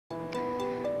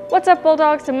What's up,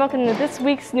 Bulldogs, and welcome to this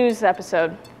week's news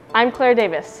episode. I'm Claire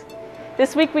Davis.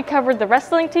 This week we covered the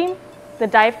wrestling team, the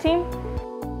dive team,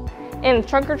 and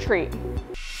trunk or treat.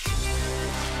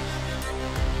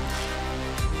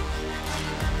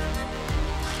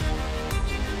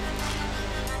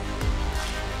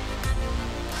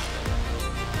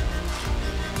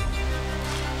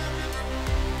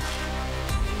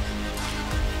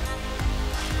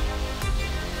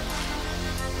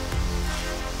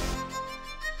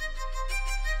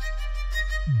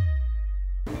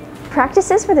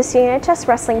 Practices for the CNHS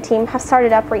wrestling team have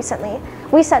started up recently.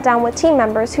 We sat down with team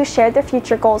members who shared their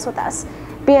future goals with us.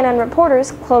 BNN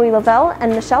reporters Chloe Lavelle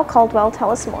and Michelle Caldwell tell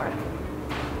us more.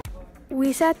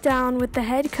 We sat down with the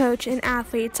head coach and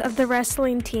athletes of the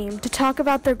wrestling team to talk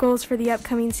about their goals for the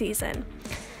upcoming season.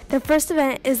 The first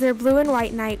event is their Blue and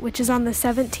White Night, which is on the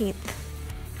 17th.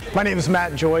 My name is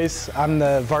Matt Joyce. I'm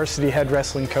the varsity head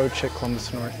wrestling coach at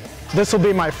Columbus North. This will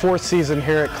be my 4th season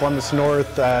here at Columbus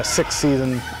North, 6th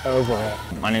season overall.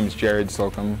 My name is Jared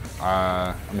Slocum.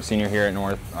 I'm a senior here at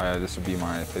North. This will be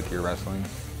my 5th year wrestling.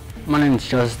 My name is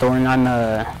Joseph Thorne. I'm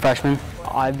a freshman.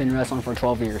 I've been wrestling for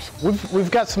 12 years.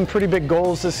 We've got some pretty big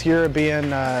goals this year, being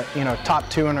top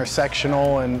 2 in our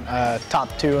sectional and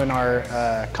top 2 in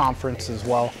our conference as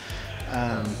well.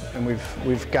 And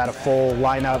we've got a full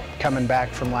lineup coming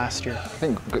back from last year. I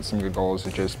think some good goals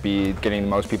would just be getting the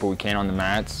most people we can on the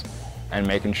mats and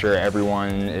making sure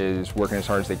everyone is working as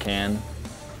hard as they can,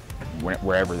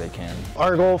 wherever they can.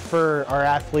 Our goal for our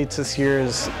athletes this year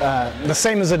is the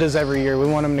same as it is every year. We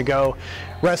want them to go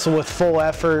wrestle with full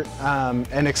effort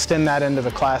and extend that into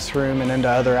the classroom and into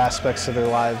other aspects of their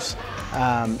lives,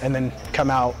 and then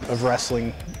come out of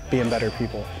wrestling being better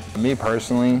people. Me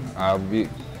personally, I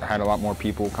had a lot more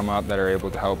people come up that are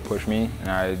able to help push me, and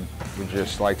I would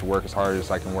just like to work as hard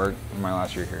as I can work in my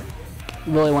last year here.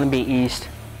 Really want to be East.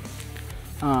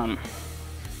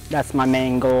 That's my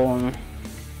main goal, and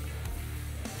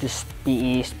just be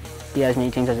East, be as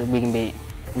many teams as we can beat.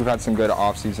 We've had some good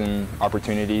off-season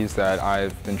opportunities that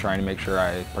I've been trying to make sure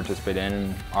I participate in,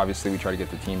 and obviously we try to get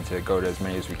the team to go to as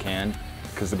many as we can,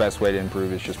 because the best way to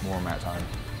improve is just more mat time.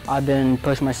 I've been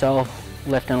pushing myself,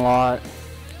 lifting a lot.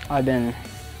 I've been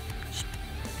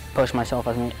pushing myself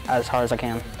as hard as I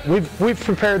can. We've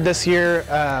prepared this year.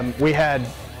 We had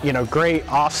great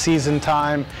off-season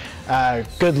time,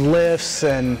 good lifts,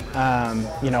 and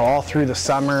all through the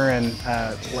summer, and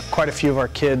quite a few of our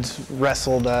kids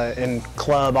wrestled in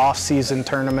club off-season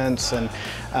tournaments, and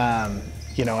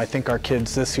I think our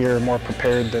kids this year are more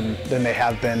prepared than they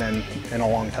have been in a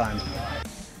long time.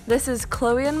 This is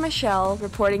Chloe and Michelle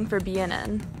reporting for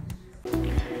BNN.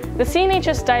 The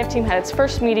CNHS dive team had its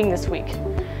first meeting this week.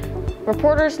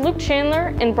 Reporters Luke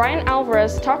Chandler and Brian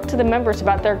Alvarez talked to the members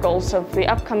about their goals of the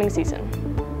upcoming season.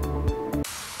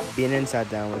 BNN sat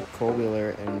down with Cole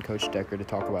Wheeler and Coach Decker to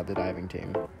talk about the diving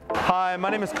team. Hi, my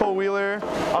name is Cole Wheeler.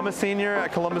 I'm a senior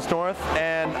at Columbus North,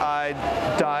 and I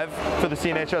dive for the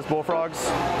CNHS Bullfrogs.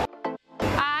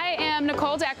 I am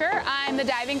Nicole Decker. I'm the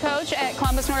diving coach at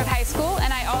Columbus North High School,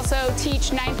 and I also teach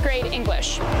 9th grade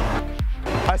English.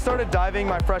 I started diving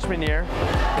my freshman year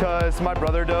because my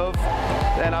brother dove,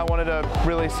 and I wanted to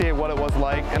really see what it was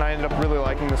like, and I ended up really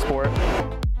liking the sport.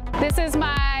 This is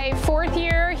my 4th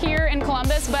year here in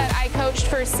Columbus, but I coached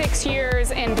for 6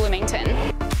 years in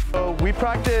Bloomington. So we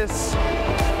practice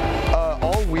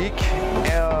all week,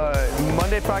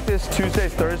 Monday practice,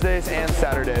 Tuesdays, Thursdays, and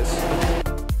Saturdays.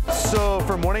 So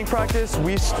for morning practice,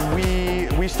 we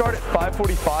start at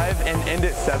 5:45 and end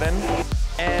at 7.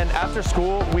 And after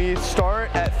school, we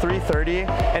start at 3:30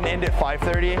 and end at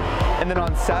 5:30. And then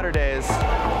on Saturdays,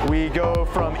 we go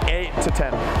from 8 to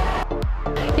 10.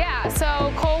 Yeah,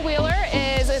 so Cole Wheeler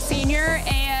is a senior,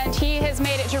 and he has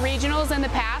made it to regionals in the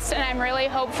past, and I'm really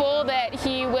hopeful that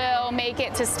he will make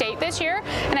it to state this year,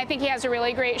 and I think he has a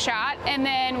really great shot. And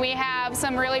then we have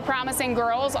some really promising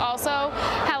girls also.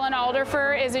 Helen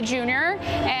Alderfer is a junior,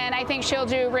 and I think she'll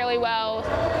do really well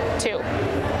too.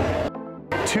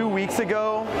 2 weeks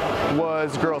ago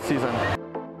was girls' season.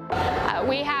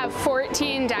 We have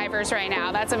 14 divers right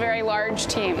now. That's a very large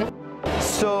team.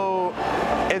 So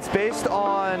it's based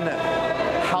on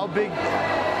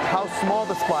how small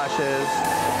the splash is,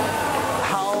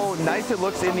 how nice it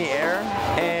looks in the air,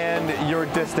 and your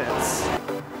distance.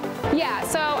 Yeah,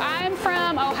 so I'm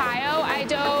from Ohio. I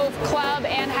dove club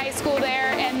and high school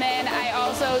there, and then I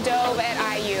also dove at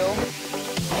IU.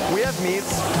 We have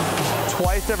meets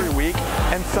twice every week,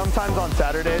 and sometimes on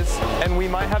Saturdays, and we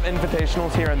might have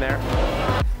invitationals here and there.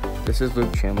 This is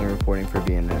Luke Chandler reporting for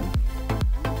BNN.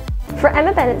 For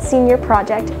Emma Bennett's senior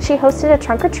project, she hosted a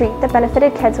trunk or treat that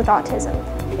benefited kids with autism.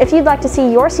 If you'd like to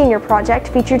see your senior project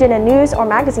featured in a news or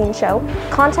magazine show,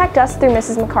 contact us through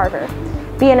Mrs. McCarver.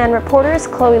 BNN reporters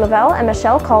Chloe Lavelle and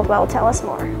Michelle Caldwell tell us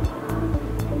more.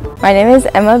 My name is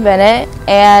Emma Bennett,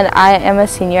 and I am a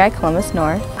senior at Columbus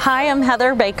North. Hi, I'm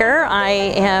Heather Baker. I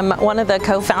am one of the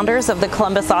co-founders of the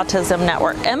Columbus Autism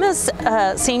Network. Emma's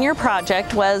senior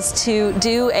project was to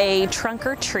do a trunk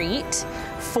or treat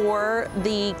for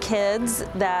the kids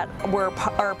that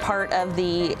are part of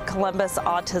the Columbus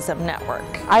Autism Network.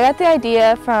 I got the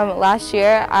idea from last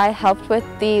year. I helped with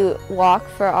the walk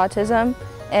for autism,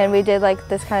 and we did like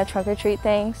this kind of trunk or treat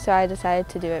thing, so I decided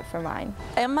to do it for mine.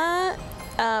 Emma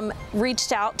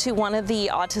reached out to one of the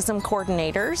autism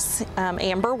coordinators,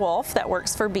 Amber Wolf, that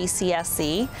works for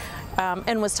BCSC,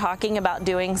 and was talking about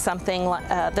doing something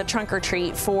like the trunk or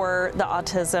treat for the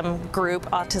autism group,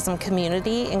 autism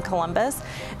community in Columbus.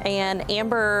 And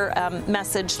Amber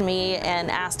messaged me and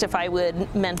asked if I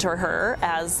would mentor her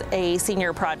as a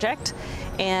senior project.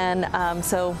 And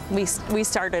so we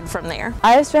started from there.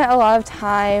 I spent a lot of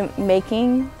time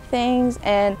making things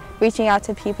and reaching out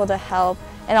to people to help.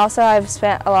 And also I've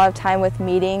spent a lot of time with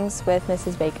meetings with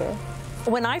Mrs. Baker.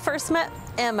 When I first met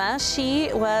Emma, she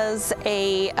was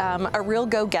a real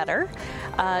go-getter.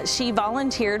 She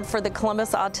volunteered for the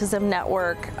Columbus Autism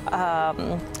Network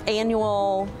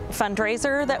annual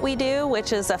fundraiser that we do,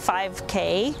 which is a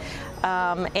 5K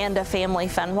and a family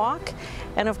fun walk.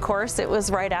 And of course, it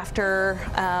was right after,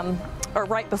 or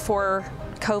right before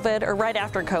COVID, or right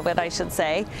after COVID, I should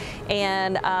say.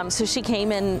 And so she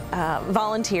came and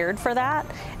volunteered for that.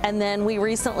 And then we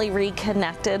recently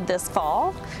reconnected this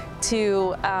fall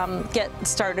to get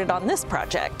started on this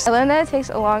project. I learned that it takes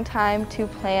a long time to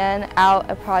plan out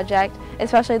a project,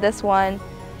 especially this one,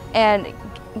 and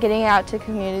getting it out to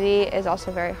community is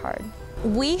also very hard.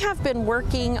 We have been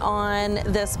working on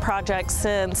this project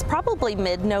since probably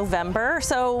mid-November,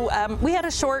 so we had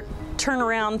a short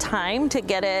turnaround time to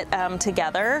get it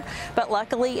together, but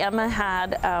luckily Emma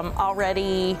had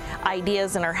already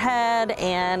ideas in her head,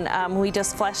 and we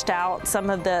just fleshed out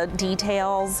some of the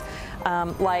details,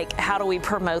 like how do we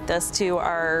promote this to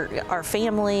our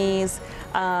families,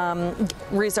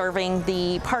 reserving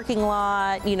the parking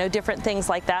lot, you know, different things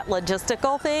like that,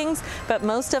 logistical things. But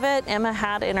most of it Emma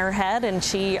had in her head, and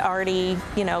she already,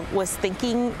 you know, was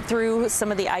thinking through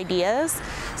some of the ideas.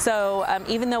 So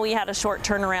even though we had a short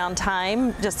turnaround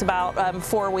time, just about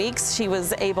 4 weeks, she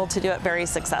was able to do it very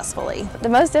successfully. The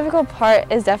most difficult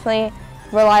part is definitely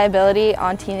reliability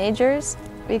on teenagers,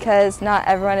 because not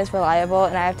everyone is reliable,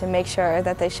 and I have to make sure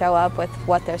that they show up with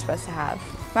what they're supposed to have.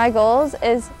 My goals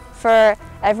is for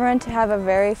everyone to have a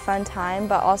very fun time,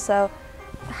 but also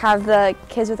have the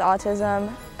kids with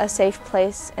autism a safe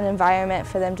place and environment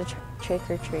for them to trick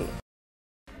or treat.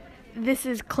 This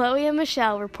is Chloe and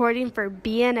Michelle reporting for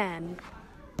BNN.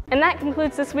 And that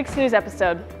concludes this week's news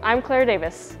episode. I'm Claire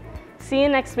Davis. See you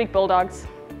next week, Bulldogs.